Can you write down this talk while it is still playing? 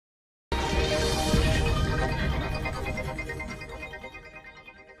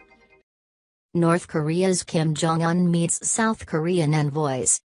North Korea's Kim Jong-un meets South Korean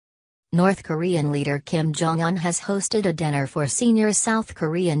envoys. North Korean leader Kim Jong-un has hosted a dinner for senior South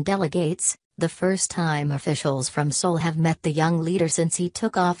Korean delegates, the first time officials from Seoul have met the young leader since he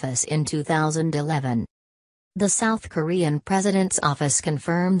took office in 2011. The South Korean president's office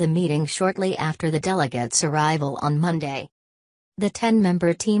confirmed the meeting shortly after the delegates' arrival on Monday. The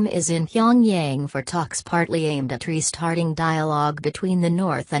 10-member team is in Pyongyang for talks partly aimed at restarting dialogue between the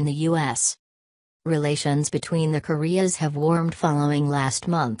North and the U.S. Relations between the Koreas have warmed following last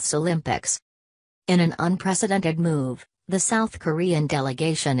month's Olympics. In an unprecedented move, the South Korean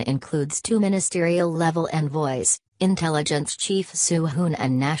delegation includes two ministerial-level envoys, Intelligence Chief Soo-hoon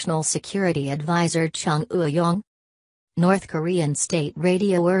and National Security Advisor Chung Eui-yong. North Korean state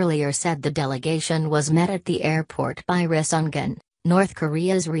radio earlier said the delegation was met at the airport by Ri Sung-gun, North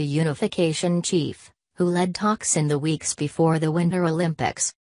Korea's reunification chief, who led talks in the weeks before the Winter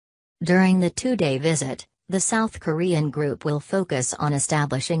Olympics. During the two-day visit, the South Korean group will focus on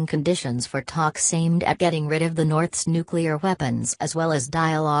establishing conditions for talks aimed at getting rid of the North's nuclear weapons as well as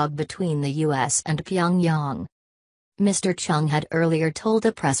dialogue between the U.S. and Pyongyang. Mr. Chung had earlier told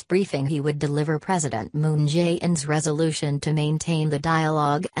a press briefing he would deliver President Moon Jae-in's resolution to maintain the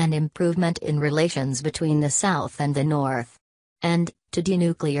dialogue and improvement in relations between the South and the North, and to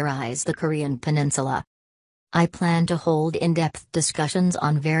denuclearize the Korean peninsula. I plan to hold in-depth discussions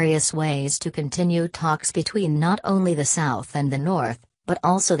on various ways to continue talks between not only the South and the North, but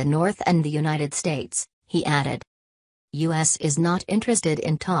also the North and the United States, he added. U.S. is not interested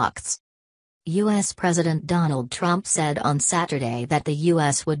in talks. U.S. President Donald Trump said on Saturday that the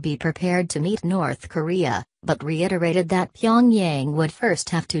U.S. would be prepared to meet North Korea, but reiterated that Pyongyang would first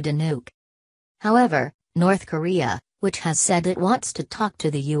have to denuke. However, North Korea, which has said it wants to talk to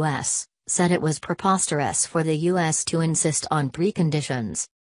the U.S., said it was preposterous for the U.S. to insist on preconditions.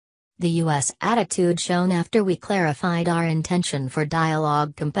 The U.S. attitude shown after we clarified our intention for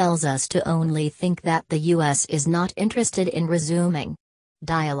dialogue compels us to only think that the U.S. is not interested in resuming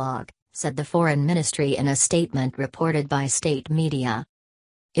dialogue, said the Foreign Ministry in a statement reported by state media.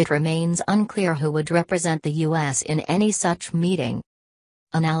 It remains unclear who would represent the U.S. in any such meeting.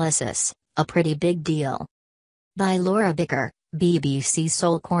 Analysis: a pretty big deal. By Laura Bicker, BBC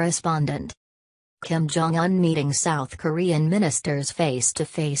Seoul correspondent. Kim Jong-un meeting South Korean ministers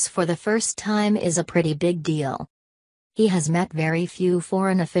face-to-face for the first time is a pretty big deal. He has met very few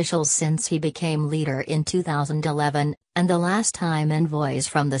foreign officials since he became leader in 2011, and the last time envoys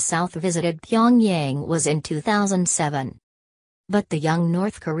from the South visited Pyongyang was in 2007. But the young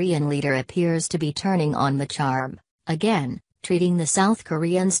North Korean leader appears to be turning on the charm, again, treating the South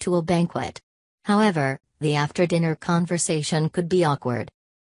Koreans to a banquet. However, the after-dinner conversation could be awkward.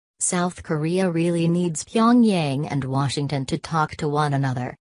 South Korea really needs Pyongyang and Washington to talk to one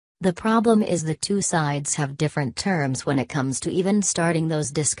another. The problem is the two sides have different terms when it comes to even starting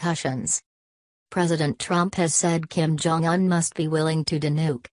those discussions. President Trump has said Kim Jong-un must be willing to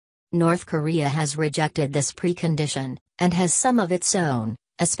denuke. North Korea has rejected this precondition, and has some of its own,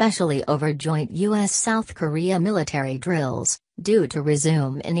 especially over joint U.S.-South Korea military drills, due to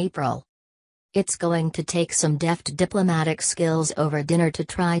resume in April. It's going to take some deft diplomatic skills over dinner to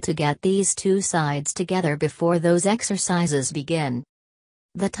try to get these two sides together before those exercises begin.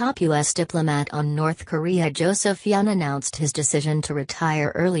 The top U.S. diplomat on North Korea Joseph Yun announced his decision to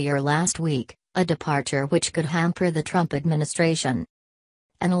retire earlier last week, a departure which could hamper the Trump administration.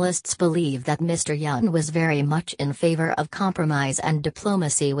 Analysts believe that Mr. Yun was very much in favor of compromise and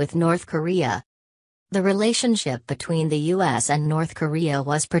diplomacy with North Korea. The relationship between the U.S. and North Korea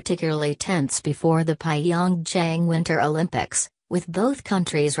was particularly tense before the Pyongyang Winter Olympics, with both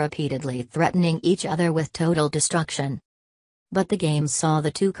countries repeatedly threatening each other with total destruction. But the Games saw the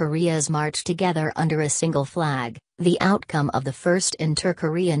two Koreas march together under a single flag, the outcome of the first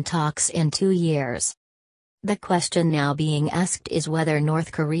inter-Korean talks in 2 years. The question now being asked is whether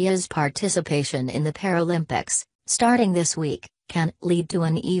North Korea's participation in the Paralympics, starting this week, can lead to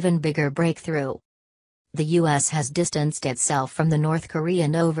an even bigger breakthrough. The U.S. has distanced itself from the North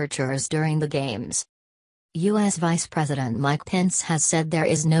Korean overtures during the Games. U.S. Vice President Mike Pence has said there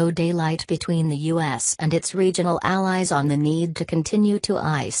is no daylight between the U.S. and its regional allies on the need to continue to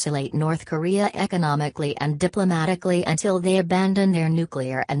isolate North Korea economically and diplomatically until they abandon their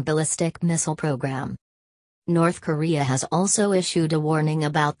nuclear and ballistic missile program. North Korea has also issued a warning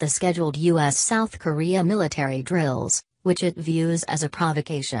about the scheduled U.S.-South Korea military drills, which it views as a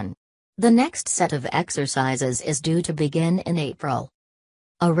provocation. The next set of exercises is due to begin in April.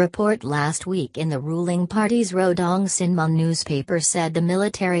 A report last week in the ruling party's Rodong Sinmun newspaper said the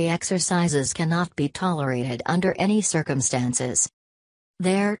military exercises cannot be tolerated under any circumstances.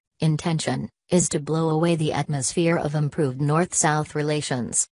 Their intention is to blow away the atmosphere of improved North-South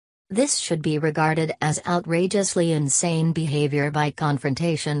relations. This should be regarded as outrageously insane behavior by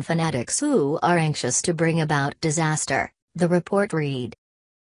confrontation fanatics who are anxious to bring about disaster, the report read.